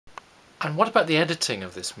And what about the editing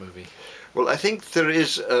of this movie? Well, I think there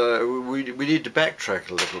is. We need to backtrack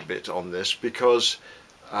a little bit on this because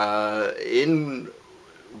in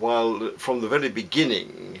while from the very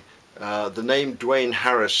beginning, the name Dwayne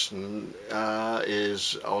Harrison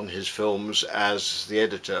is on his films as the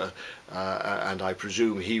editor, and I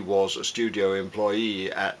presume he was a studio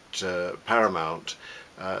employee at Paramount,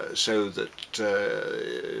 so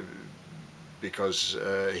that because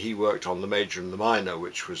he worked on The Major and the Minor,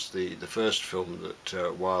 which was the first film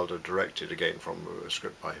that Wilder directed, again from a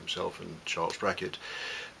script by himself and Charles Brackett.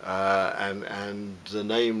 And the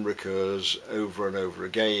name recurs over and over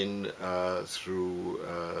again through.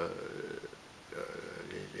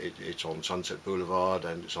 It's on Sunset Boulevard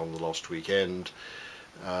and it's on The Lost Weekend.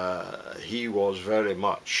 He was very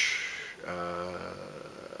much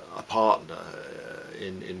a partner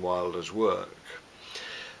in Wilder's work.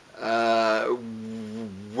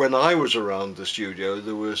 When I was around the studio,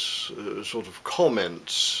 there was sort of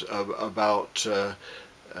comments about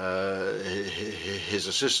his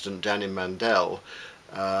assistant Danny Mandel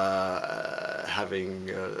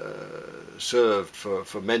having served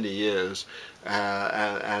for many years,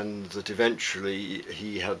 and that eventually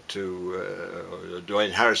he had to,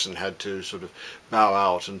 Dwayne Harrison had to sort of bow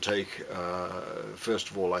out and take,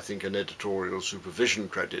 first of all, I think, an editorial supervision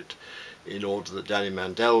credit in order that Danny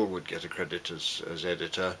Mandel would get a credit as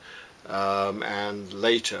editor, and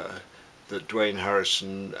later that Dwayne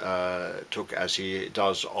Harrison took, as he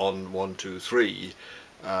does on 1, 2, 3,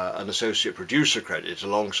 an associate producer credit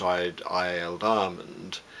alongside I.L.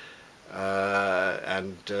 Diamond,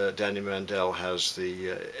 and Danny Mandel has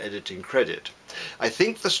the editing credit. I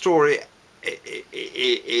think the story,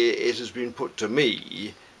 it has been put to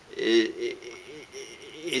me,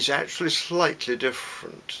 is actually slightly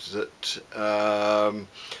different. That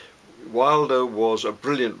Wilder was a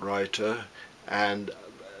brilliant writer and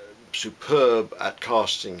superb at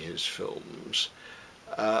casting his films,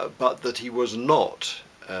 but that he was not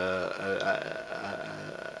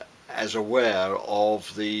as aware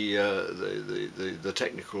of the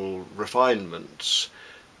technical refinements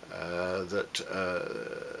that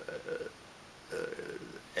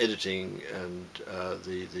editing and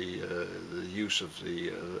the use of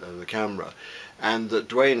the camera, and that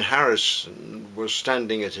Dwayne Harrison was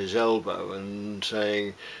standing at his elbow and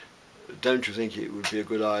saying, "Don't you think it would be a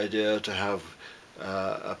good idea to have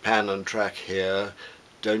a pan and track here?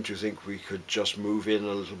 Don't you think we could just move in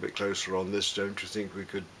a little bit closer on this? Don't you think we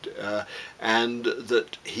could?" And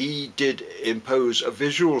that he did impose a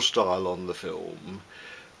visual style on the film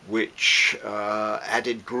which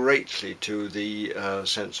added greatly to the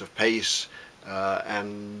sense of pace,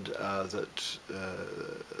 and that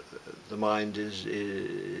the mind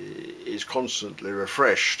is constantly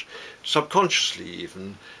refreshed, subconsciously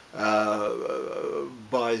even,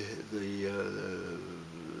 by the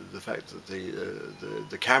fact that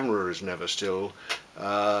the camera is never still,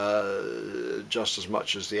 just as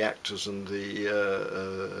much as the actors and the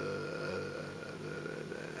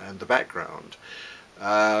background.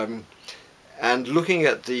 And looking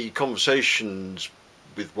at the conversations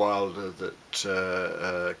with Wilder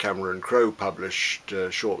that Cameron Crowe published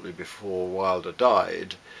shortly before Wilder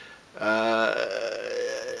died,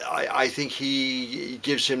 I think he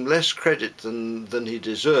gives him less credit than he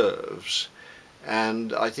deserves,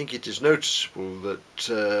 and I think it is noticeable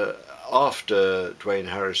that after Dwayne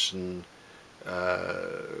Harrison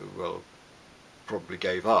well, probably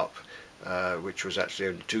gave up, which was actually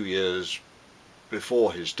only 2 years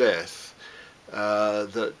before his death,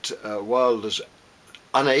 that Wilder's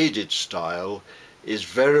unaided style is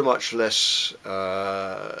very much less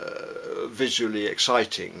visually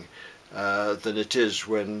exciting than it is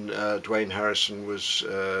when Dwayne Harrison was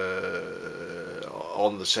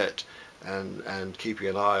on the set and keeping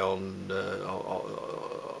an eye on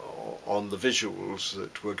the visuals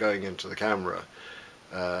that were going into the camera.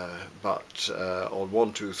 But on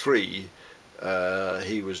 1, 2, 3,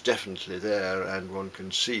 he was definitely there, and one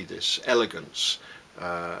can see this elegance,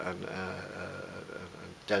 and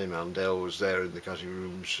Danny Mandel was there in the cutting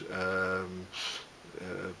rooms,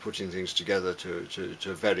 putting things together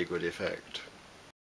to very good effect.